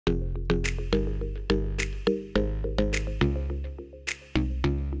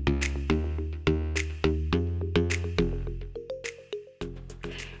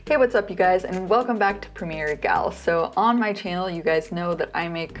Hey, what's up you guys, and welcome back to Premiere Gal. So on my channel, you guys know that I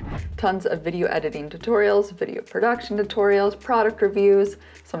make tons of video editing tutorials, video production tutorials, product reviews,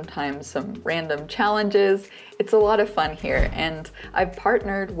 sometimes some random challenges. It's a lot of fun here, and I've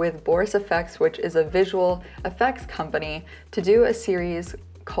partnered with BorisFX, which is a visual effects company, to do a series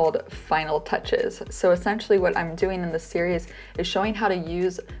called Final Touches. So essentially what I'm doing in this series is showing how to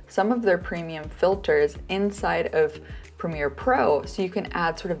use some of their premium filters inside of Premiere Pro so you can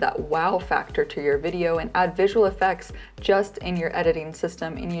add sort of that wow factor to your video and add visual effects just in your editing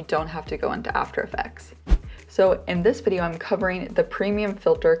system, and you don't have to go into After Effects. So in this video, I'm covering the premium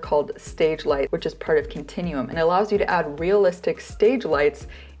filter called Stage Light, which is part of Continuum, and it allows you to add realistic stage lights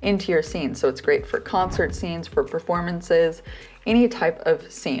into your scene. So it's great for concert scenes, for performances, any type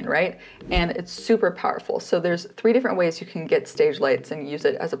of scene, right? And it's super powerful. So there's 3 different ways you can get stage lights and use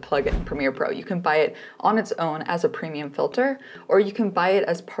it as a plugin in Premiere Pro. You can buy it on its own as a premium filter, or you can buy it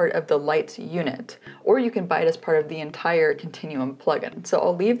as part of the lights unit, or you can buy it as part of the entire Continuum plugin. So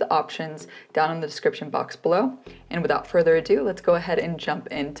I'll leave the options down in the description box below. And without further ado, let's go ahead and jump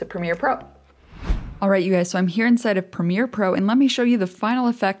into Premiere Pro. All right, you guys, so I'm here inside of Premiere Pro, and let me show you the final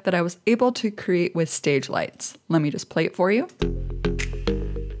effect that I was able to create with stage lights. Let me just play it for you.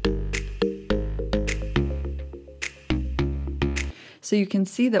 So you can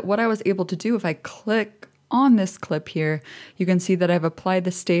see that what I was able to do, if I click on this clip here, you can see that I've applied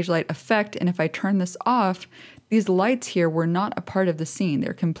the stage light effect, and if I turn this off, these lights here were not a part of the scene.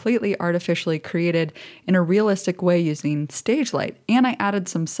 They're completely artificially created in a realistic way using stage light, and I added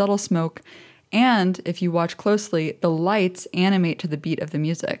some subtle smoke. And if you watch closely, the lights animate to the beat of the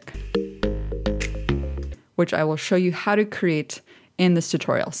music, which I will show you how to create in this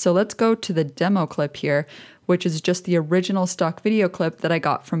tutorial. So let's go to the demo clip here, which is just the original stock video clip that I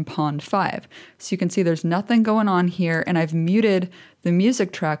got from Pond 5. So you can see there's nothing going on here, and I've muted the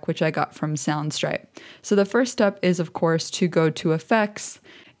music track, which I got from Soundstripe. So the first step is, of course, to go to Effects,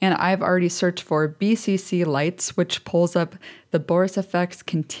 and I've already searched for BCC Lights, which pulls up the BorisFX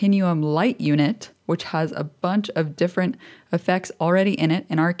Continuum Light unit, which has a bunch of different effects already in it.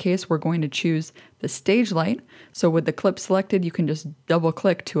 In our case, we're going to choose the stage light. So with the clip selected, you can just double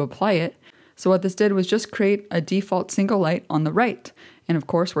click to apply it. So what this did was just create a default single light on the right. And of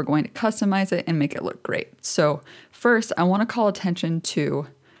course, we're going to customize it and make it look great. So first, I want to call attention to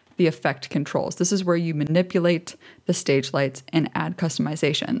the effect controls. This is where you manipulate the stage lights and add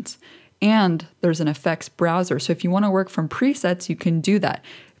customizations. And there's an effects browser. So if you want to work from presets, you can do that.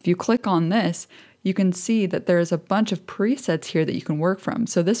 If you click on this, you can see that there's a bunch of presets here that you can work from.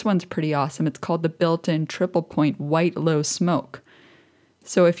 So this one's pretty awesome. It's called the built-in triple point white low smoke.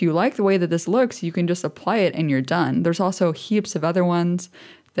 So if you like the way that this looks, you can just apply it and you're done. There's also heaps of other ones.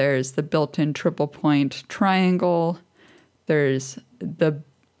 There's the built-in triple point triangle. There's the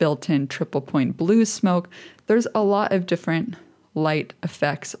built-in triple point blue smoke. There's a lot of different light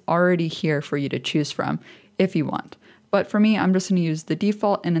effects already here for you to choose from if you want. But for me, I'm just going to use the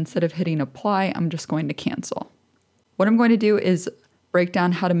default, and instead of hitting apply, I'm just going to cancel. What I'm going to do is break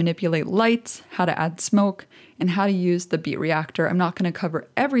down how to manipulate lights, how to add smoke, and how to use the beat reactor. I'm not going to cover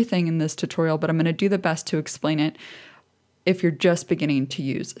everything in this tutorial, but I'm going to do the best to explain it if you're just beginning to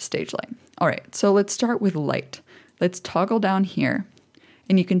use stage light. All right, so let's start with light. Let's toggle down here.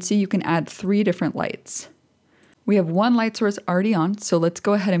 And you can see you can add 3 different lights. We have one light source already on, so let's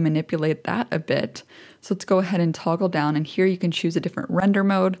go ahead and manipulate that a bit. So let's go ahead and toggle down, and here you can choose a different render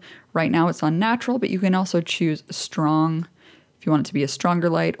mode. Right now it's on natural, but you can also choose strong if you want it to be a stronger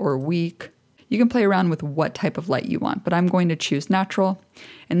light or weak. You can play around with what type of light you want, but I'm going to choose natural.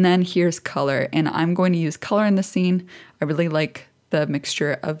 And then here's color, and I'm going to use color in the scene. I really like the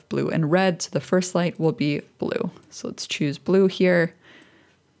mixture of blue and red, so the first light will be blue. So let's choose blue here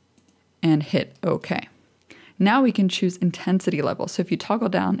and hit OK. Now we can choose intensity level. So if you toggle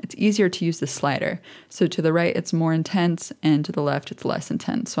down, it's easier to use the slider. So to the right, it's more intense, and to the left, it's less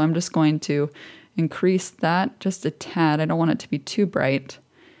intense. So I'm just going to increase that just a tad. I don't want it to be too bright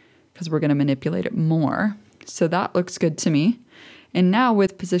because we're going to manipulate it more. So that looks good to me. And now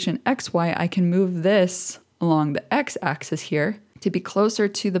with position XY, I can move this along the X axis here to be closer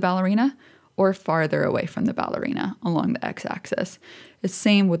to the ballerina or farther away from the ballerina along the X axis. The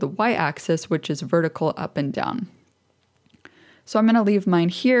same with the Y axis, which is vertical up and down. So I'm going to leave mine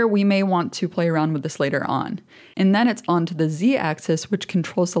here. We may want to play around with this later on. And then it's on to the Z axis, which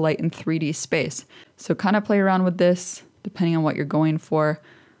controls the light in 3D space. So kind of play around with this depending on what you're going for.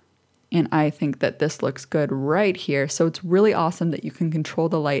 And I think that this looks good right here. So it's really awesome that you can control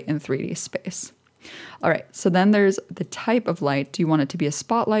the light in 3D space. All right, so then there's the type of light. Do you want it to be a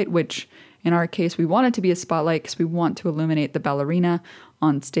spotlight, which In our case, we want it to be a spotlight because we want to illuminate the ballerina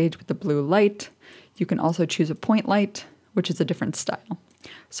on stage with the blue light. You can also choose a point light, which is a different style.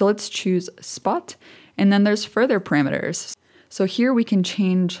 So let's choose spot, and then there's further parameters. So here we can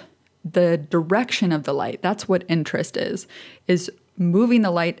change the direction of the light. That's what interest is moving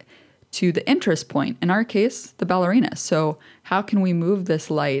the light to the interest point, in our case, the ballerina. So how can we move this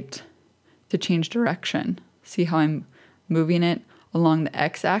light to change direction? See how I'm moving it along the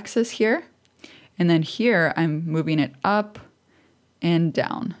x-axis here? And then here I'm moving it up and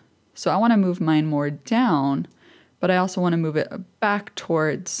down. So I want to move mine more down, but I also want to move it back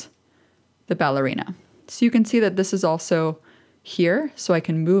towards the ballerina. So you can see that this is also here, so I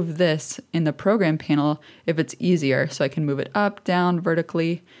can move this in the program panel if it's easier. So I can move it up, down,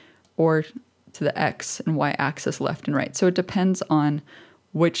 vertically, or to the X and Y axis left and right. So it depends on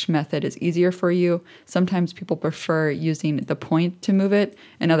which method is easier for you. Sometimes people prefer using the point to move it,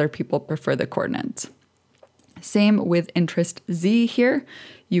 and other people prefer the coordinates. Same with interest Z here.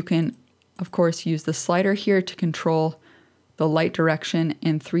 You can, of course, use the slider here to control the light direction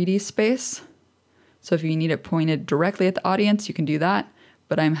in 3D space. So if you need it pointed directly at the audience, you can do that,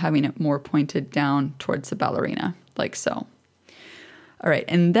 but I'm having it more pointed down towards the ballerina, like so. All right,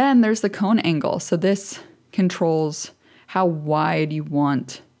 and then there's the cone angle. So this controls how wide you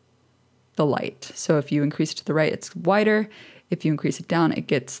want the light. So if you increase it to the right, it's wider. If you increase it down, it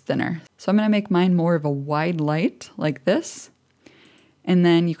gets thinner. So I'm gonna make mine more of a wide light, like this. And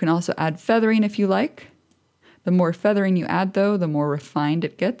then you can also add feathering if you like. The more feathering you add though, the more refined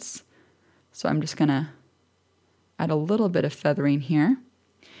it gets. So I'm just gonna add a little bit of feathering here.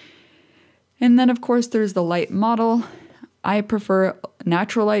 And then of course there's the light model. I prefer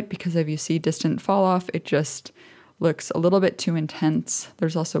natural light because if you see distant fall off, it just looks a little bit too intense.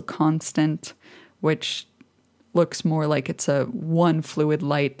 There's also constant, which looks more like it's a one fluid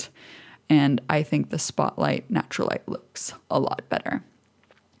light. And I think the spotlight natural light looks a lot better.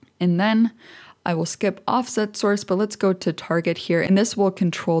 And then I will skip offset source, but let's go to target here, and this will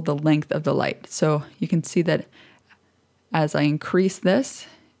control the length of the light. So you can see that as I increase this,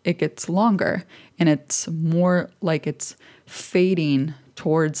 it gets longer, and it's more like it's fading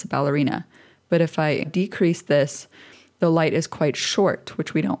towards the ballerina. But if I decrease this, the light is quite short,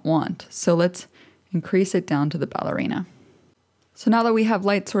 which we don't want. So let's increase it down to the ballerina. So now that we have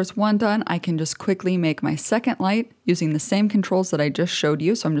light source 1 done, I can just quickly make my second light using the same controls that I just showed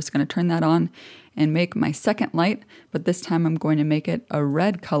you. So I'm just going to turn that on and make my second light, but this time I'm going to make it a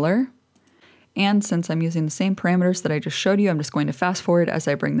red color. And since I'm using the same parameters that I just showed you, I'm just going to fast forward as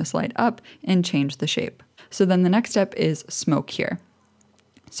I bring this light up and change the shape. So then the next step is smoke here.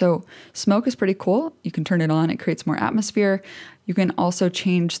 So smoke is pretty cool. You can turn it on, it creates more atmosphere. You can also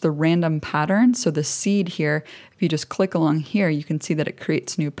change the random pattern. So the seed here, if you just click along here, you can see that it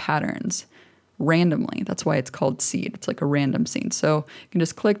creates new patterns randomly. That's why it's called seed. It's like a random seed. So you can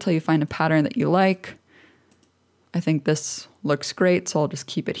just click till you find a pattern that you like. I think this looks great, so I'll just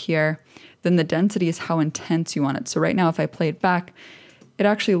keep it here. Then the density is how intense you want it. So right now, if I play it back, it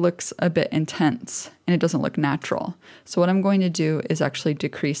actually looks a bit intense and it doesn't look natural. So what I'm going to do is actually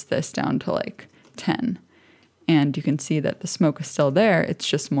decrease this down to like 10. And you can see that the smoke is still there, it's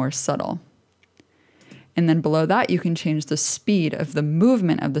just more subtle. And then below that, you can change the speed of the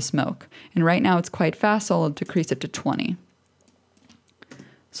movement of the smoke. And right now it's quite fast, so I'll decrease it to 20.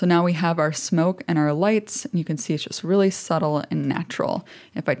 So now we have our smoke and our lights, and you can see it's just really subtle and natural.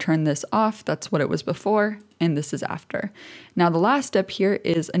 If I turn this off, that's what it was before, and this is after. Now the last step here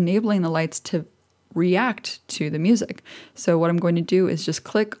is enabling the lights to react to the music. So what I'm going to do is just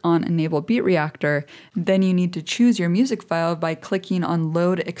click on Enable Beat Reactor, then you need to choose your music file by clicking on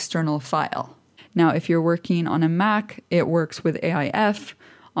Load External File. Now if you're working on a Mac, it works with AIF.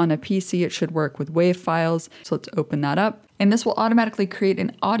 On a PC, it should work with WAV files. So let's open that up. And this will automatically create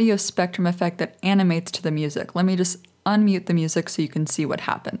an audio spectrum effect that animates to the music. Let me just unmute the music so you can see what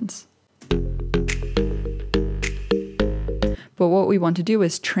happens. But what we want to do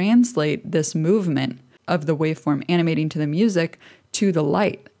is translate this movement of the waveform animating to the music to the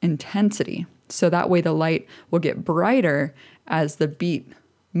light intensity. So that way the light will get brighter as the beat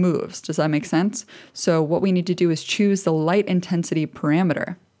moves. Does that make sense? So what we need to do is choose the light intensity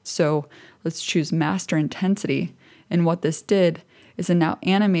parameter. So let's choose master intensity. And what this did is it now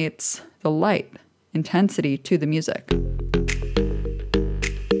animates the light intensity to the music.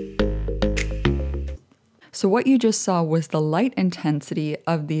 So what you just saw was the light intensity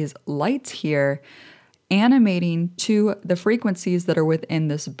of these lights here animating to the frequencies that are within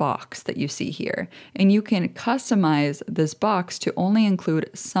this box that you see here. And you can customize this box to only include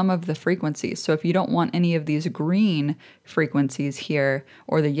some of the frequencies. So if you don't want any of these green frequencies here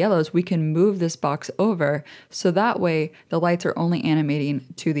or the yellows, we can move this box over so that way the lights are only animating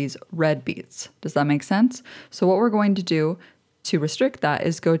to these red beats. Does that make sense? So what we're going to do to restrict that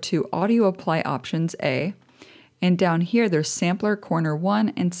is go to Audio Apply Options A, and down here there's Sampler Corner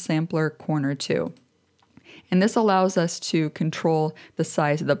 1 and Sampler Corner 2. And this allows us to control the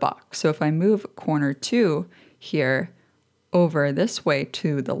size of the box. So if I move corner 2 here over this way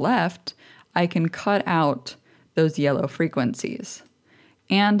to the left, I can cut out those yellow frequencies.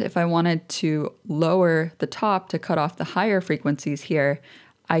 And if I wanted to lower the top to cut off the higher frequencies here,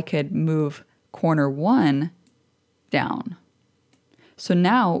 I could move corner 1 down. So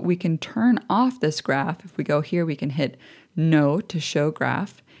now we can turn off this graph. If we go here, we can hit No to show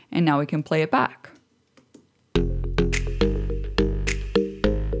graph, and now we can play it back.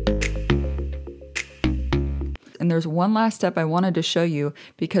 And there's one last step I wanted to show you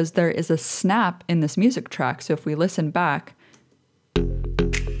because there is a snap in this music track. So if we listen back,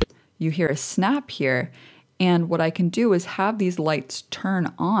 you hear a snap here. And what I can do is have these lights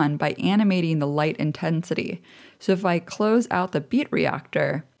turn on by animating the light intensity. So if I close out the beat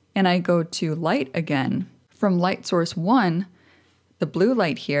reactor and I go to light again, from light source 1, the blue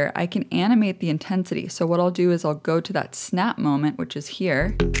light here, I can animate the intensity. So what I'll do is I'll go to that snap moment, which is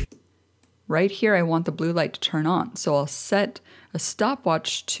here. Right here, I want the blue light to turn on. So I'll set a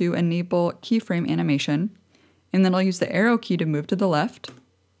stopwatch to enable keyframe animation, and then I'll use the arrow key to move to the left,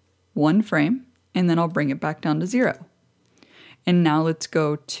 1 frame, and then I'll bring it back down to 0. And now let's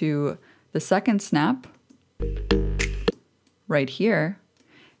go to the second snap right here,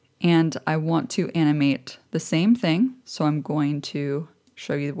 and I want to animate the same thing. So I'm going to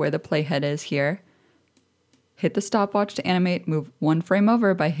show you where the playhead is here. Hit the stopwatch to animate, move 1 frame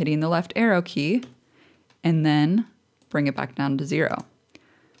over by hitting the left arrow key, and then bring it back down to 0.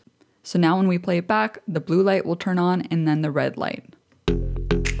 So now when we play it back, the blue light will turn on and then the red light.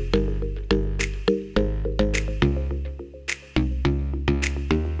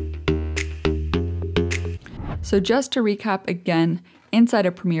 So just to recap again, inside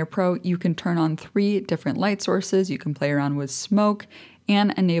of Premiere Pro, you can turn on 3 different light sources. You can play around with smoke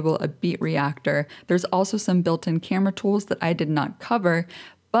and enable a beat reactor. There's also some built-in camera tools that I did not cover,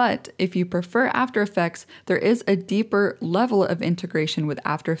 but if you prefer After Effects, there is a deeper level of integration with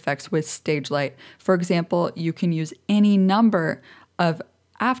After Effects with Stage Light. For example, you can use any number of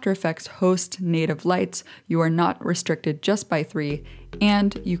After Effects host native lights. You are not restricted just by 3,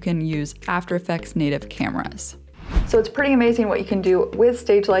 and you can use After Effects native cameras. So it's pretty amazing what you can do with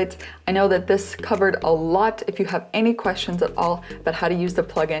stage lights. I know that this covered a lot. If you have any questions at all about how to use the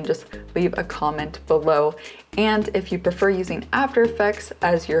plugin, just leave a comment below. And if you prefer using After Effects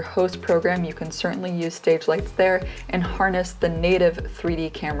as your host program, you can certainly use stage lights there and harness the native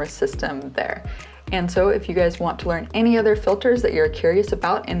 3D camera system there. And so if you guys want to learn any other filters that you're curious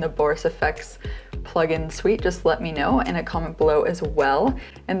about in the BorisFX plugin suite, just let me know in a comment below as well.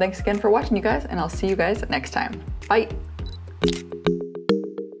 And thanks again for watching, you guys, and I'll see you guys next time. Bye.